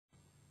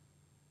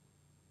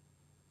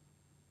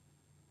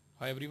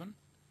Hi everyone.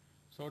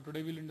 So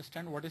today we'll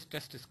understand what is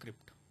test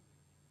script.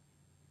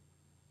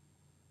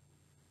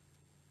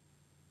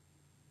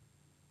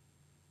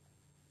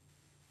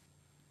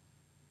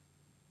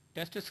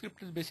 Test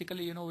script is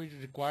basically, it's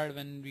required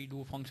when we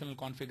do functional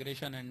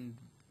configuration and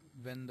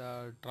when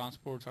the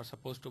transports are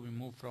supposed to be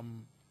moved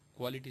from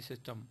quality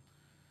system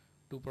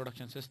to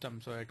production system.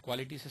 So at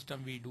quality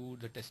system we do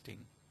the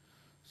testing.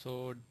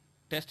 So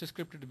test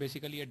script is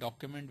basically a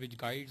document which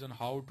guides on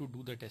how to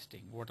do the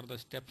testing. What are the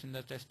steps in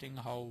the testing,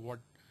 what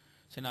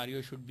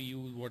scenario should be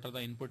used, what are the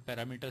input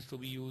parameters to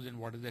be used, and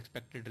what is the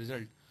expected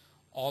result.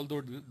 All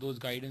those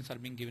guidance are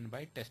being given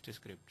by test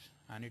scripts,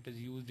 and it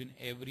is used in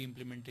every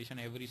implementation,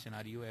 every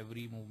scenario,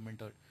 every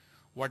movement, or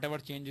whatever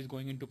change is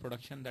going into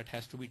production that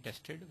has to be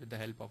tested with the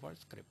help of our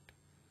script.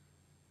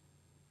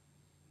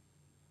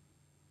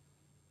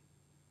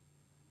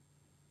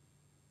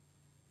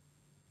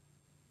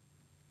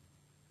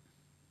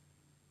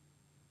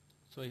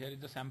 So here is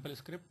the sample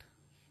script.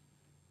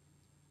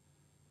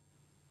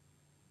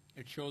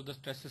 It shows the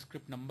test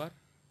script number,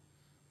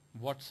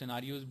 what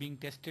scenario is being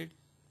tested,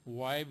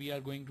 why we are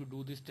going to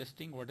do this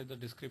testing, what is the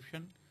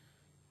description,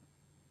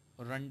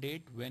 run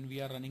date, when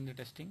we are running the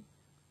testing,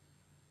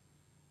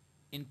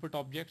 input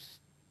objects.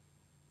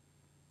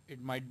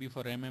 It might be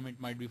for MM,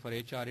 it might be for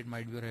HR, it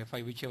might be for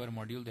FI, whichever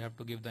module they have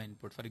to give the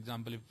input. For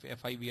example, if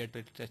FI we are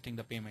testing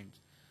the payments,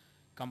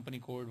 company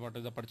code, what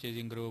is the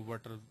purchasing group,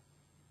 what are,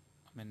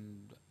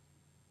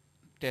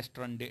 test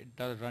run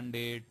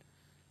date,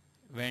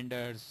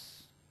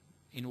 vendors,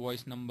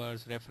 invoice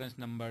numbers, reference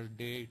numbers,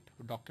 date,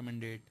 document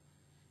date.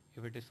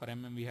 If it is for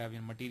MM, we have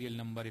a material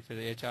number. If it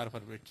is HR,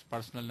 for its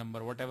personal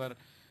number,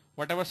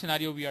 whatever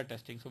scenario we are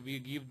testing. So we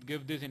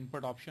give these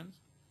input options.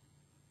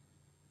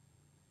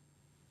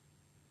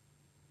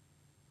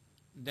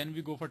 Then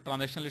we go for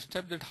transactional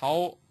step, that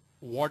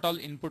what all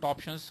input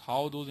options,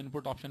 how those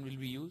input options will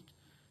be used.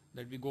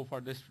 That we go for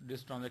this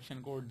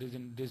transaction code.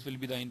 This will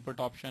be the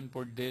input option.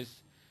 Put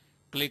this,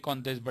 click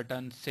on this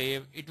button,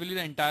 save. It will be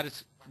the entire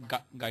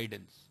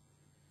guidance.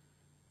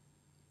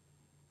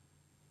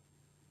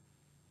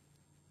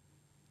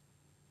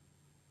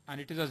 And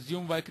it is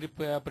assumed while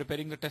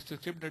preparing the test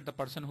script that the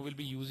person who will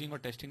be using or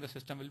testing the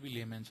system will be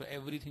layman. So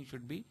everything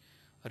should be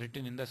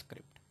written in the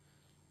script.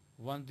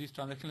 Once these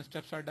transactional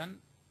steps are done,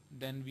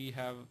 then we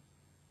have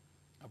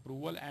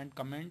approval and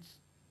comments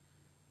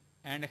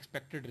and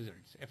expected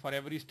results. For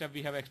every step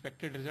we have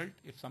expected result.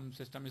 If some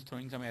system is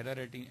throwing some error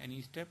at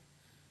any step,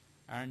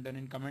 and then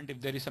in comment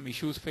if there is some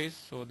issues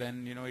faced, so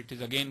then it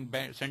is again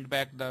sent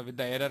back with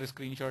the error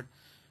screenshot.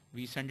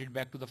 We send it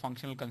back to the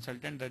functional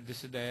consultant that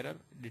this is the error,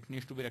 it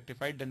needs to be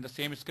rectified. Then the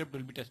same script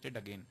will be tested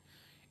again.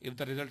 If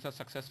the results are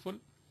successful,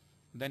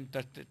 then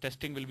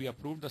testing will be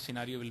approved, the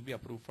scenario will be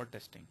approved for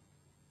testing.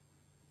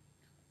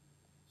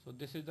 So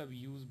this is the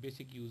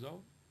basic use of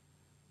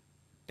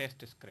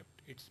test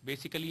script. It's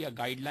basically a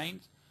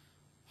guidelines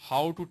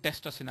how to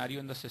test a scenario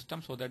in the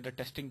system so that the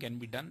testing can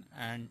be done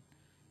and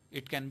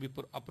it can be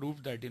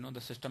approved that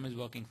the system is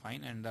working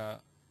fine and the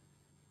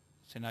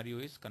scenario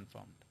is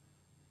confirmed.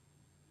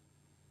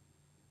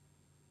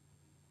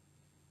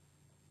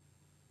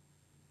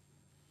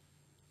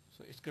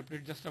 So script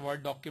is just a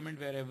Word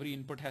document where every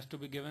input has to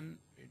be given.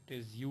 It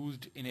is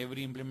used in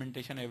every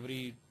implementation,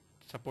 every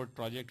support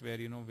project where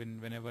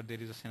whenever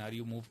there is a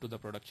scenario moved to the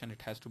production,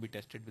 it has to be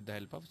tested with the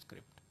help of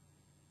script.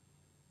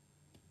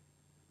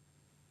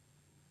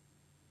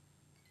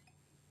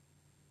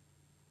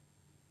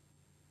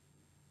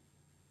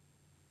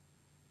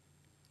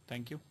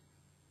 Thank you.